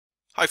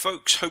Hi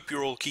folks, hope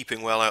you're all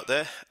keeping well out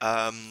there.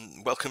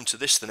 Welcome to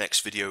the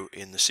next video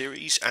in the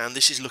series, and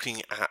this is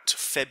looking at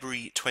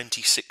February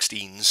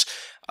 2016's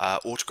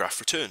autograph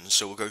returns.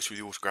 So we'll go through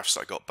the autographs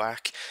that I got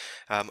back,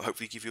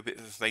 hopefully give you a bit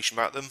of information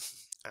about them.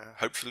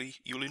 Hopefully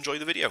you'll enjoy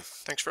the video.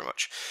 Thanks very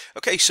much.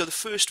 Okay, so the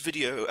first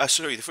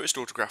the first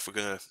autograph we're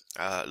going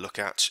to look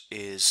at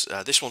is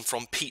this one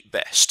from Pete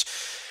Best.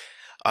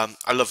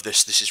 I love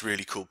this. This is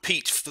really cool.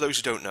 Pete, for those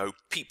who don't know,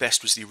 Pete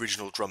Best was the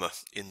original drummer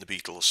in the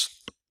Beatles.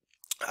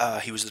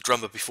 He was the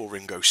drummer before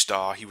Ringo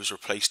Starr. He was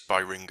replaced by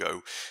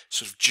Ringo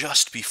sort of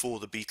just before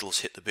the Beatles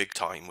hit the big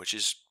time, which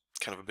is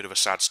kind of a bit of a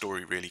sad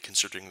story, really,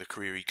 considering the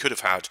career he could have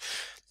had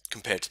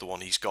compared to the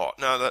one he's got.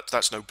 Now,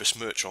 that's no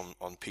besmirch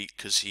on Pete,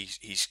 because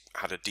he's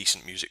had a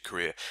decent music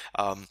career.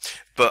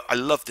 But I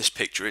love this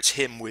picture. It's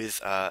him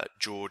with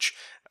George,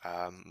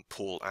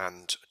 Paul,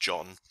 and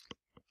John,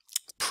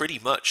 pretty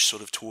much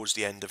sort of towards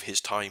the end of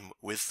his time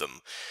with them.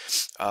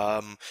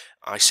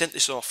 I sent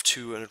this off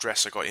to an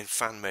address I got in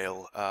fan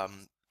mail,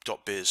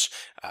 .biz,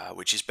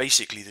 which is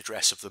basically the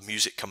address of the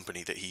music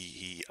company that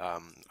he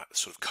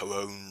sort of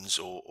co-owns,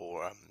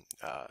 or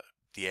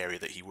the area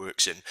that he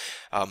works in,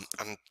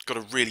 and got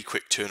a really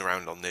quick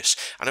turnaround on this.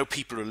 I know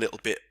people are a little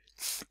bit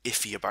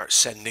iffy about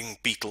sending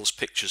Beatles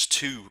pictures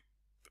to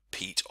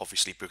Pete,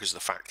 obviously because of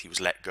the fact he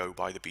was let go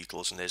by the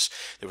Beatles, and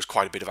there was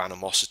quite a bit of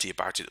animosity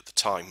about it at the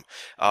time.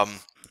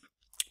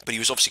 But he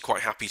was obviously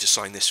quite happy to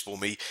sign this for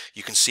me.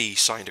 You can see he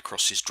signed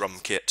across his drum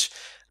kit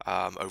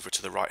over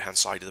to the right hand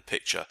side of the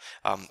picture.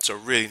 So a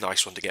really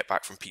nice one to get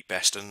back from Pete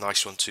Best, and a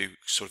nice one to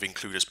sort of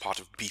include as part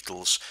of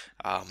Beatles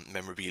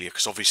memorabilia,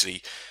 because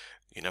obviously,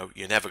 you know,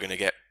 you're never going to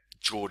get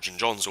George and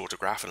John's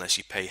autograph unless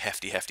you pay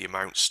hefty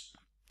amounts.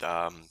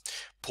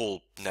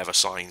 Paul never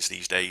signs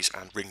these days,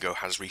 and Ringo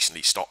has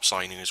recently stopped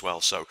signing as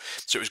well. So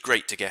it was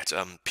great to get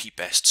Pete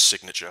Best's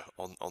signature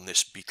on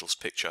this Beatles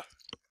picture.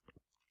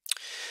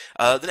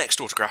 The next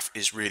autograph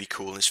is really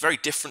cool, and it's very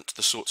different to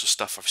the sorts of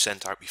stuff I've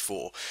sent out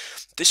before.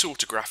 This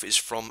autograph is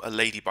from a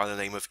lady by the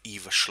name of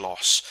Eva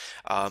Schloss.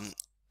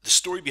 The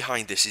story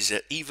behind this is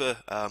that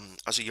Eva,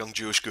 as a young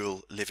Jewish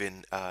girl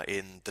living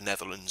in the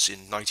Netherlands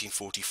in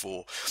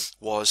 1944,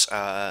 was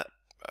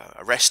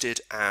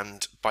arrested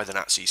and by the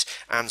Nazis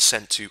and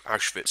sent to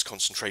Auschwitz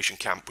concentration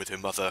camp with her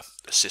mother,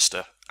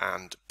 sister,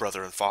 and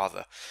brother and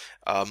father.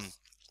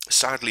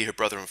 Sadly, her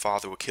brother and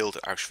father were killed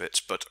at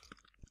Auschwitz, but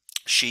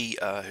she,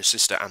 her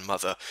sister and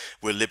mother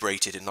were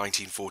liberated in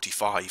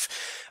 1945,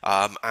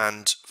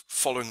 and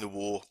following the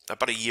war,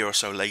 about a year or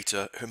so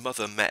later, her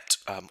mother met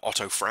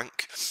Otto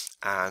Frank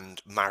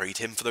and married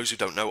him. For those who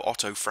don't know,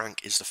 Otto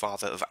Frank is the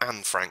father of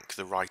Anne Frank,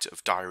 the writer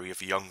of Diary of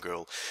a Young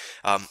Girl.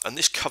 And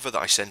this cover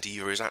that I sent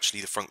Eva is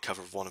actually the front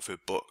cover of one of her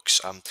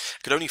books. I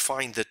could only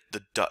find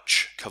the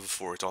Dutch cover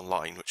for it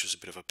online, which was a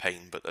bit of a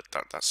pain, but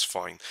that's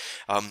fine.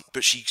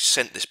 But she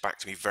sent this back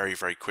to me very,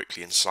 very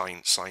quickly and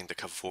signed the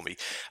cover for me.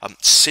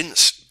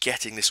 Since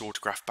getting this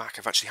autograph back,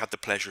 I've actually had the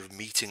pleasure of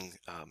meeting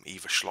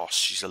Eva Schloss.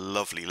 She's a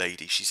lovely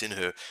lady. She's in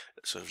her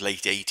sort of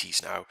late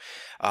 80s now,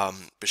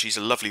 but she's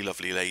a lovely,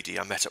 lovely lady.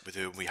 I met up with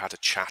her and we had a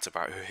chat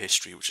about her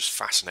history, which is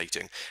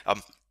fascinating.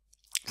 I'm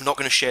not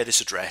going to share this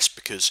address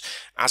because,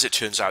 as it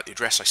turns out, the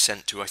address I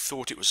sent to, I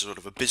thought it was sort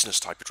of a business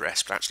type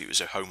address, but actually it was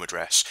her home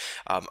address,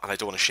 and I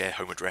don't want to share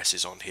home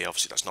addresses on here.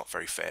 Obviously that's not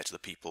very fair to the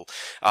people,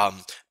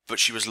 but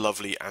she was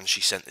lovely and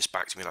she sent this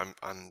back to me,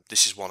 and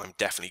this is one I'm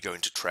definitely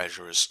going to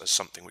treasure as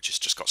something which has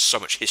just got so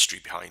much history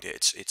behind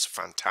it. It's a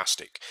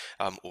fantastic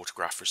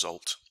autograph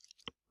result.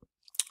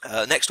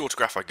 Next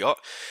autograph I got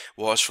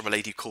was from a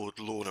lady called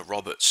Lorna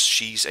Roberts.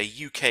 She's a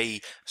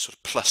UK sort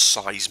of plus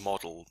size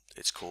model,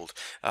 it's called,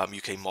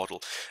 UK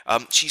model.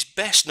 She's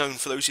best known,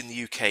 for those in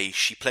the UK,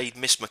 she played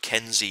Miss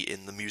Mackenzie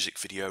in the music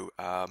video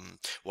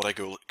What I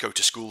Go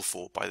to School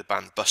For by the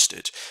band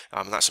Busted.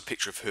 And that's a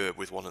picture of her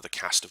with one of the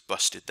cast of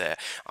Busted there.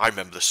 I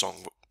remember the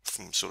song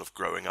from sort of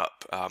growing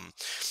up.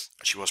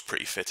 She was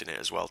pretty fit in it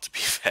as well, to be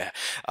fair.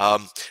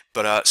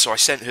 So I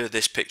sent her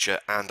this picture,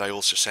 and I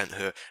also sent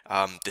her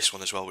this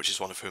one as well, which is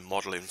one of her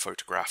modelling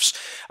photographs.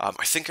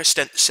 I think I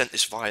sent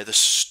this via the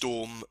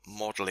Storm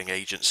Modelling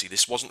Agency.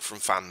 This wasn't from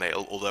fan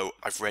mail, although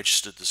I've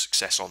registered the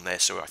success on there,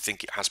 so I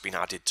think it has been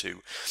added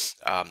to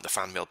the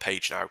fan mail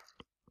page now.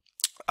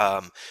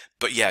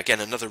 But yeah, again,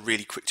 another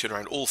really quick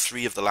turnaround. All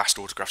three of the last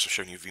autographs I've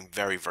shown you have been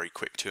very, very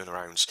quick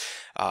turnarounds.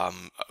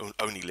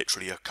 Only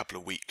literally a couple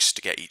of weeks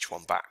to get each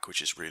one back,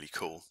 which is really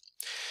cool.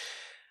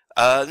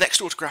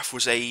 Next autograph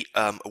was a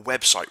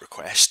website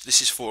request.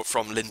 This is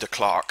from Linda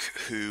Clarke,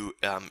 who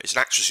is an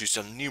actress who's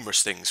done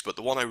numerous things, but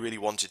the one I really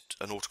wanted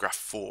an autograph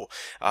for,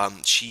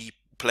 she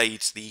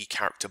played the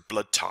character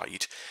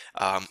Bloodtide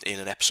in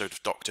an episode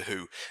of Doctor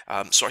Who.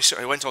 So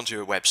I went onto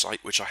her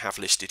website, which I have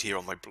listed here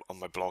on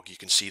my blog. You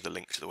can see the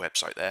link to the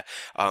website there,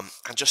 and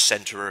just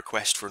sent her a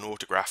request for an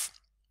autograph.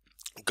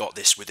 Got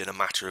this within a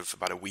matter of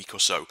about a week or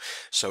so.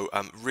 So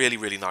really,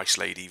 really nice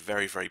lady.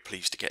 Very, very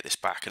pleased to get this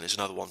back. And there's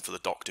another one for the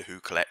Doctor Who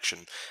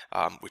collection,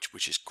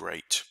 which is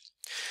great.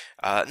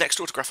 Next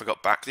autograph I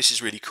got back, this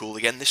is really cool.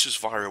 Again, this was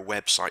via a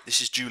website.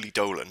 This is Julie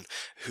Dolan,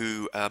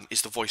 who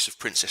is the voice of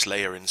Princess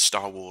Leia in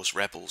Star Wars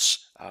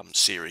Rebels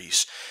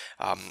series.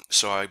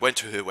 So I went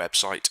to her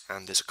website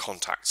and there's a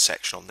contact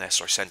section on there,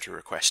 so I sent her a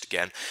request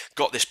again.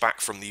 Got this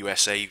back from the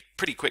USA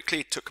pretty quickly.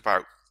 It took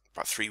about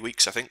 3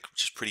 weeks, I think,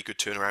 which is pretty good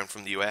turnaround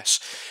from the US.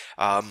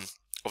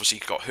 Obviously,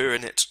 it's got her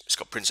in it, it's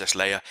got Princess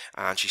Leia,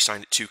 and she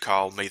signed it to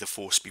Carl, "May the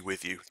Force be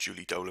with you,"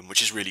 Julie Dolan,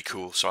 which is really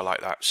cool, so I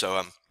like that.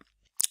 So,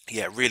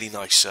 yeah, really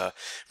nice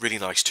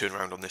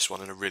turnaround on this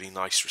one, and a really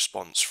nice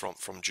response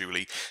from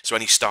Julie. So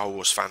any Star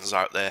Wars fans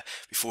out there,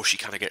 before she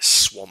kind of gets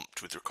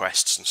swamped with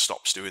requests and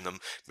stops doing them,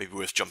 maybe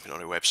worth jumping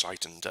on her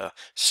website and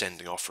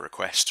sending off a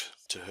request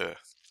to her.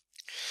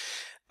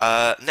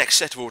 Next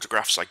set of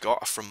autographs I got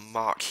are from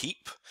Mark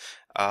Heap.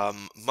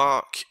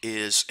 Mark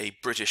is a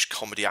British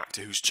comedy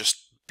actor who's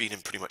just been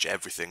in pretty much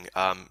everything.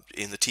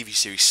 In the TV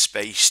series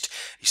Spaced,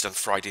 he's done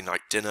Friday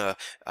Night Dinner,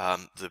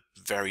 the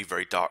very,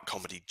 very dark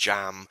comedy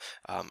Jam.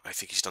 I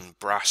think he's done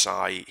Brass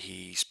Eye.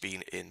 He's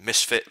been in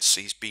Misfits.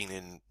 He's been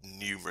in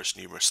numerous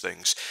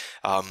things.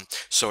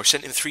 So I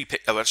sent him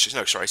I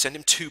sent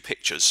him 2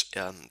 pictures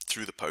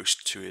through the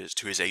post to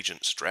his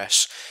agent's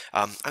address.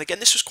 And again,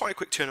 this was quite a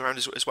quick turnaround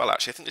as well.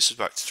 Actually, I think this was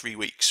about 3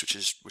 weeks,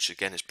 which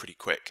again is pretty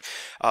quick.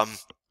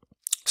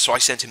 So I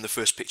sent him the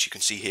first picture you can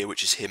see here,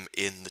 which is him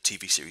in the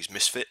TV series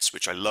Misfits,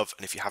 which I love,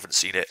 and if you haven't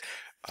seen it,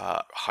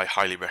 I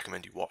highly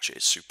recommend you watch it.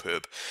 It's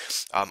superb.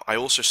 I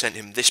also sent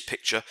him this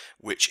picture,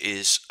 which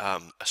is a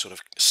sort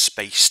of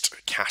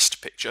spaced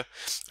cast picture,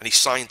 and he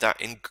signed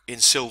that in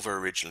silver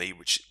originally,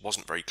 which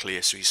wasn't very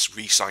clear, so he's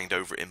re-signed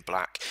over it in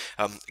black.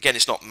 Again,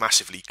 it's not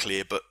massively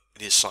clear, but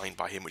it is signed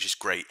by him, which is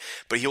great.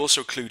 But he also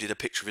included a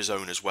picture of his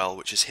own as well,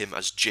 which is him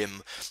as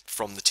Jim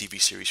from the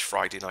TV series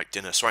Friday Night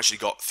Dinner. So I actually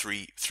got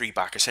three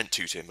back. I sent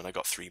 2 to him and I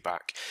got 3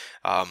 back.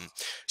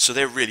 So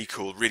they're really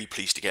cool. Really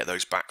pleased to get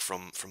those back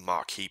from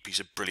Mark Heap. He's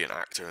a brilliant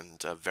actor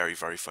and a very,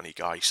 very funny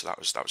guy. So that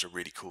was a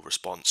really cool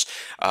response.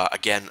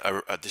 Again,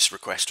 this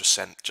request was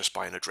sent just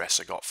by an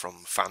address I got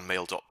from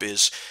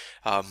fanmail.biz.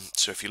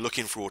 So if you're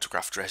looking for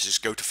autograph addresses,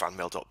 go to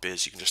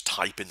fanmail.biz. You can just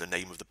type in the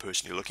name of the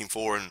person you're looking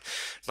for, and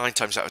 9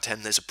 times out of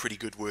 10 there's a pretty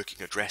good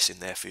working address in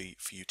there for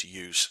you to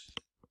use.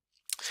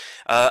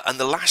 And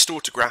the last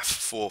autograph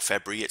for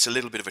February, it's a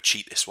little bit of a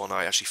cheat, this one.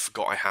 I actually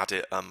forgot I had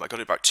it. I got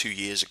it about 2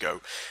 years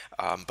ago,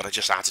 but I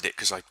just added it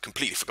because I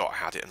completely forgot I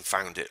had it and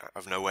found it out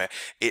of nowhere.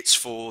 It's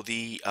for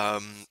the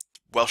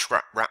Welsh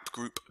rap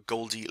group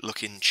Goldie,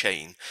 Lookin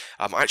chain.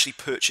 I actually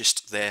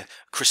purchased their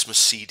Christmas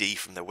CD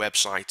from their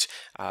website.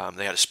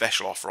 They had a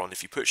special offer on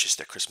if you purchased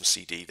their Christmas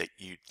CD that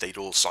they'd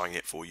all sign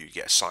it for you. You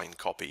get a signed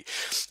copy.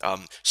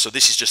 So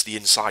this is just the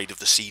inside of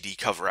the CD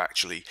cover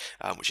actually,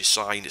 which is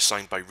signed. It's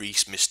signed by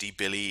Reese, Misty,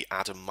 Billy,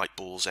 Adam, Mike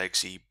Balls,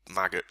 Eggsy,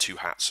 Maggot, Two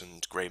Hats,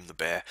 and Graham the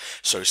Bear.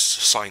 So it's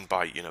signed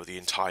by the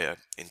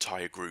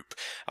entire group.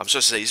 So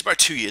as I say, it's about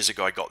 2 years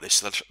ago I got this.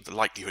 So the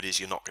likelihood is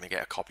you're not going to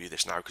get a copy of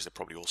this now because they're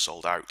probably all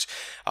sold out.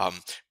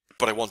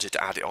 But I wanted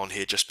to add it on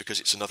here just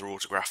because it's another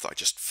autograph that I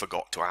just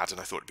forgot to add,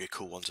 and I thought it'd be a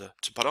cool one to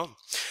put on.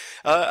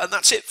 And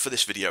that's it for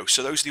this video.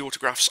 So those are the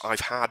autographs I've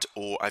had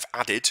or I've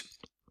added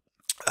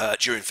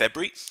during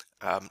February.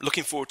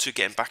 Looking forward to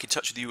getting back in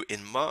touch with you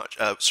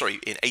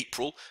in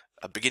April.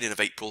 Beginning of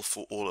April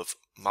for all of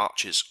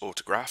March's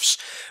autographs.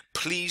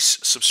 Please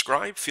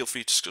subscribe. Feel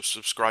free to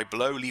subscribe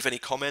below. Leave any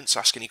comments,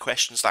 ask any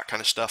questions, that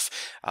kind of stuff.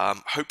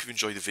 Hope you've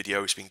enjoyed the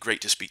video. It's been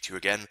great to speak to you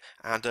again,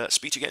 and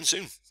speak to you again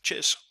soon.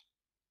 Cheers.